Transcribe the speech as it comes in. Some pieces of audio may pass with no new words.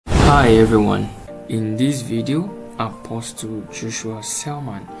Hi everyone, in this video Apostle Joshua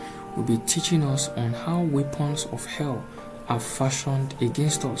Selman will be teaching us on how weapons of hell are fashioned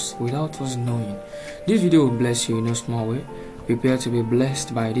against us without us knowing. This video will bless you in a small way. Prepare to be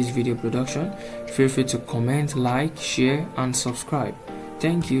blessed by this video production. Feel free to comment, like, share and subscribe.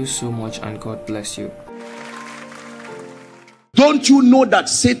 Thank you so much and God bless you. Don't you know that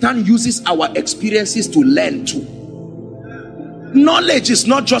Satan uses our experiences to learn too? Knowledge is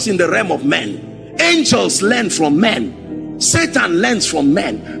not just in the realm of men. Angels learn from men. Satan learns from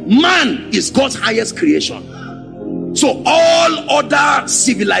men. Man is God's highest creation. So all other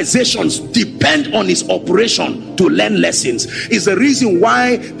civilizations depend on his operation to learn lessons. Is the reason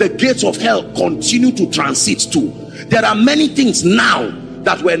why the gates of hell continue to transit too. There are many things now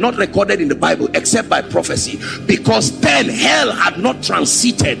that were not recorded in the Bible except by prophecy, because then hell had not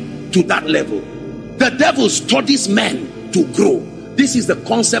transited to that level. The devil studies men to grow. This is the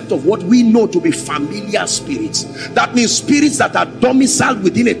concept of what we know to be familiar spirits. That means spirits that are domiciled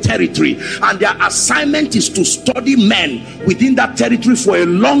within a territory, and their assignment is to study men within that territory for a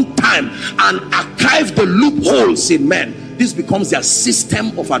long time and archive the loopholes in men. This becomes their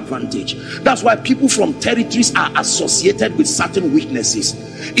system of advantage. That's why people from territories are associated with certain weaknesses.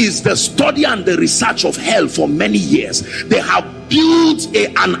 Is the study and the research of hell for many years. They have built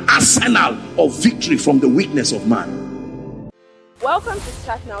an arsenal of victory from the weakness of man. Welcome to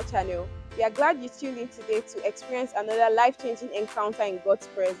StartNOW Channel. We are glad you tuned in today to experience another life-changing encounter in God's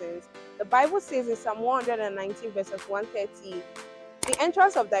presence. The Bible says in Psalm 119 verses 130, "The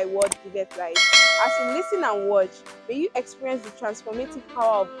entrance of thy word giveth light." As you listen and watch, may you experience the transformative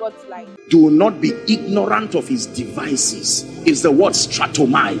power of God's light. Do not be ignorant of his devices. Is the word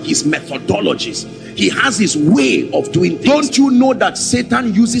StartNOW, his methodologies. He has his way of doing things. Don't you know that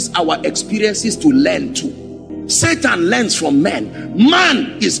Satan uses our experiences to learn too? Satan learns from men.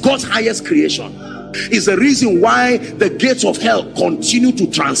 Man is God's highest creation. Is the reason why the gates of hell continue to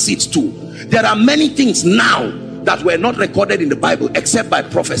transit too. There are many things now that were not recorded in the Bible except by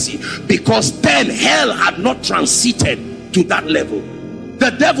prophecy, because then hell had not transited to that level. The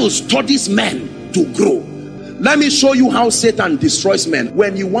devil studies men to grow. Let me show you how Satan destroys men.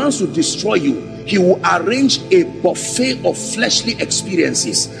 When he wants to destroy you, he will arrange a buffet of fleshly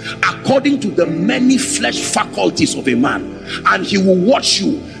experiences according to the many flesh faculties of a man, and he will watch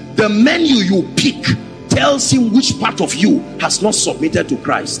you. The menu you pick tells him which part of you has not submitted to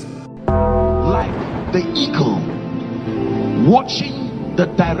Christ. Like the eagle watching the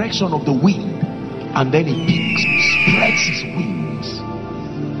direction of the wind, and then he spreads his wings.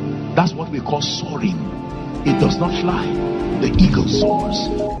 That's what we call soaring. It does not fly. The eagle soars.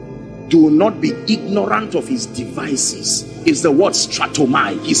 Do not be ignorant of his devices. Is the word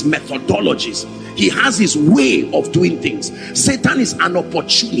StartNOW, his methodologies. He has his way of doing things. Satan is an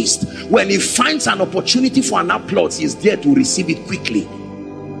opportunist. When he finds an opportunity for an applause, he is there to receive it quickly.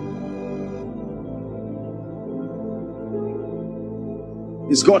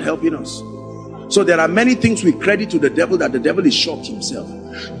 Is God helping us? So there are many things we credit to the devil that the devil is shocked himself.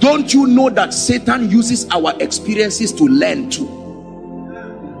 Don't you know that Satan uses our experiences to learn too?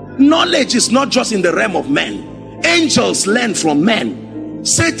 Knowledge is not just in the realm of men. Angels learn from men.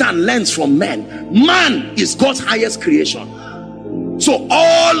 Satan learns from men. Man is God's highest creation. So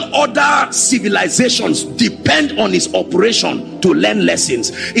all other civilizations depend on his operation to learn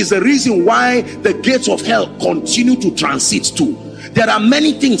lessons. Is the reason why the gates of hell continue to transit too. There are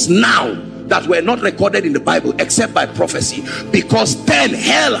many things now that were not recorded in the Bible except by prophecy, because then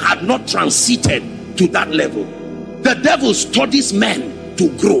hell had not transited to that level. The devil studies men to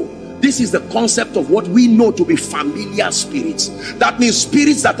grow. This is the concept of what we know to be familiar spirits. That means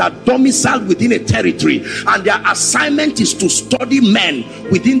spirits that are domiciled within a territory, and their assignment is to study men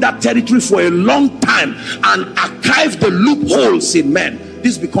within that territory for a long time and archive the loopholes in men.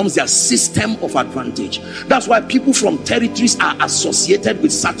 This becomes their system of advantage. That's why people from territories are associated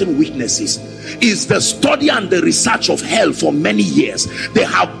with certain weaknesses. Is the study and the research of hell for many years. They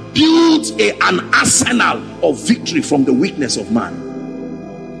have built an arsenal of victory from the weakness of man.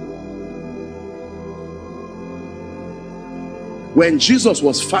 When Jesus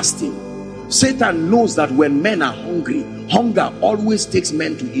was fasting, Satan knows that when men are hungry, hunger always takes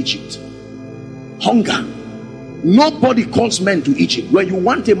men to Egypt. Hunger. Nobody calls men to Egypt. When you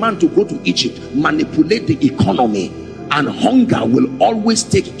want a man to go to Egypt, manipulate the economy, and hunger will always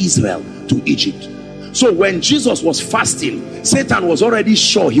take Israel to Egypt. So when Jesus was fasting, Satan was already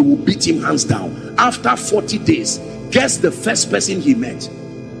sure he would beat him hands down. After 40 days, guess the first person he met?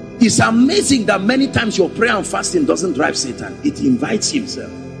 It's amazing that many times your prayer and fasting doesn't drive Satan. It invites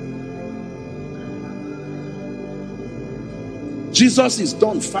himself. Jesus is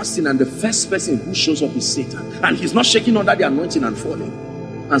done fasting, and the first person who shows up is Satan, and he's not shaking under the anointing and falling.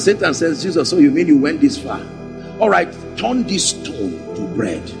 And Satan says, Jesus, so you mean you went this far? All right, turn this stone to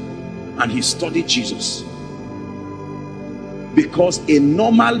bread. And he studied Jesus, because a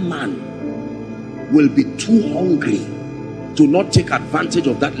normal man will be too hungry to not take advantage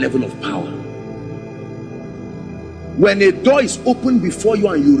of that level of power. When a door is open before you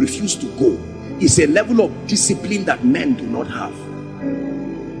and you refuse to go, it's a level of discipline that men do not have.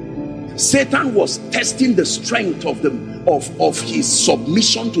 Satan was testing the strength of his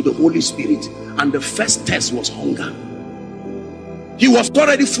submission to the Holy Spirit, and the first test was hunger. He was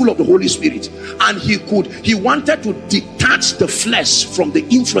already full of the Holy Spirit, and he wanted to detach the flesh from the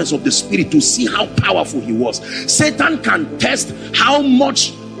influence of the Spirit to see how powerful he was. Satan can test how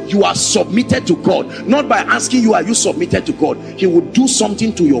much you are submitted to God, not by asking you, are you submitted to God? He will do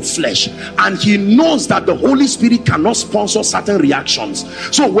something to your flesh, and he knows that the Holy Spirit cannot sponsor certain reactions.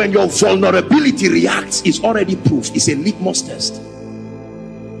 So when your vulnerability reacts, it's already proof. It's a litmus test.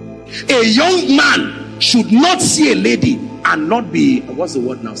 A young man should not see a lady and not be, what's the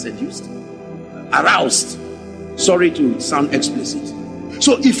word now, seduced? Aroused. Sorry to sound explicit.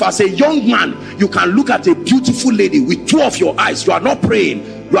 So if as a young man you can look at a beautiful lady with two of your eyes, you are not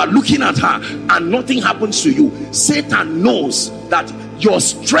praying, you are looking at her, and nothing happens to you, Satan knows that your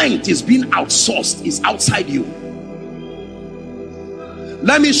strength is being outsourced, is outside you.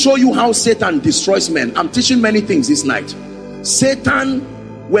 Let me show you how Satan destroys men. I'm teaching many things this night. Satan,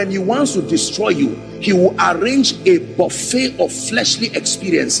 when he wants to destroy you, he will arrange a buffet of fleshly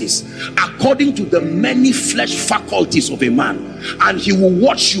experiences according to the many flesh faculties of a man, and he will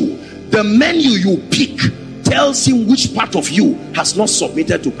watch you. The menu you pick tells him which part of you has not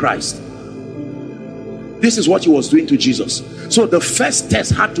submitted to Christ. This is what he was doing to Jesus. So the first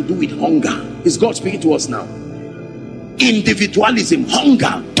test had to do with hunger. Is God speaking to us now? Individualism,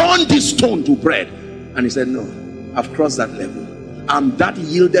 hunger, turn this stone to bread. And he said, no, I've crossed that level. I'm that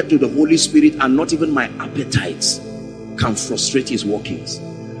yielded to the Holy Spirit, and not even my appetites can frustrate his workings.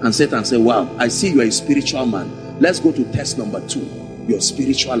 And Satan said, wow, I see you're a spiritual man. Let's go to test number 2, your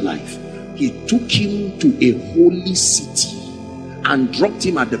spiritual life. He took him to a holy city and dropped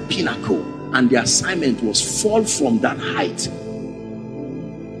him at the pinnacle, and the assignment was fall from that height.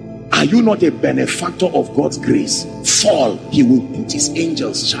 Are you not a benefactor of God's grace? Fall, he will put his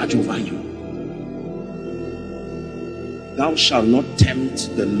angels charge over you. Thou shalt not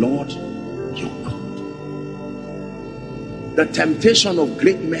tempt the Lord your God. The temptation of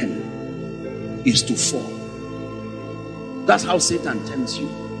great men is to fall. That's how Satan tempts you,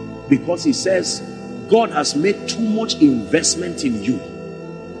 because he says God has made too much investment in you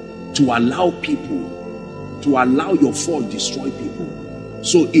to allow people, to allow your fall destroy people.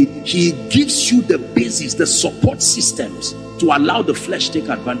 So he gives you the basis, the support systems to allow the flesh take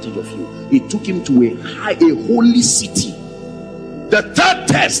advantage of you. He took him to a holy city. The third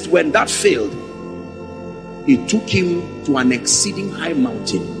test, when that failed, he took him to an exceeding high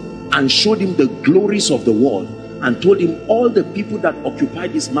mountain and showed him the glories of the world, and told him, all the people that occupy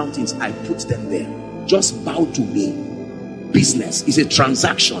these mountains, I put them there. Just bow to me. Business is a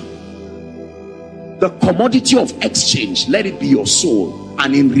transaction. The commodity of exchange, let it be your soul,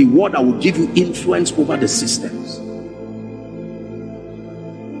 and in reward I will give you influence over the systems.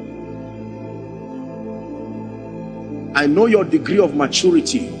 I know your degree of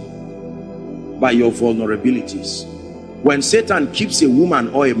maturity by your vulnerabilities. When Satan keeps a woman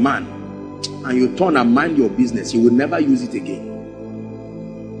or a man and you turn and mind your business, he will never use it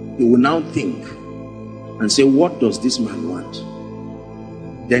again. He will now think and say, what does this man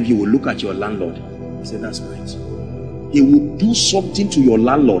want? Then he will look at your landlord and say, that's right. He will do something to your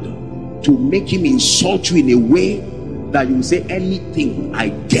landlord to make him insult you in a way that you will say, anything I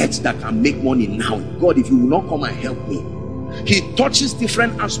get that can make money now, God, if you will not come and help me. He touches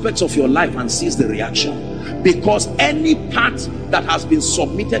different aspects of your life and sees the reaction, because any part that has been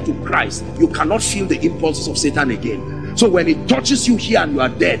submitted to Christ, you cannot feel the impulses of Satan again. So when he touches you here and you are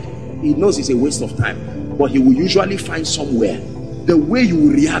dead, he knows it's a waste of time, but he will usually find somewhere. The way you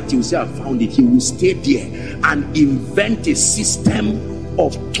will react, he will say, I found it. He will stay there and invent a system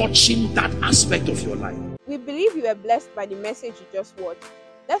of touching that aspect of your life. We believe you were blessed by the message you just watched.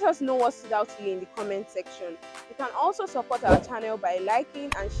 Let us know what stood out to you in the comment section. You can also support our channel by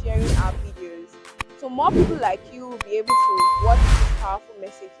liking and sharing our videos, so more people like you will be able to watch these powerful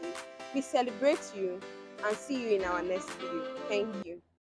messages. We celebrate you and see you in our next video. Thank you.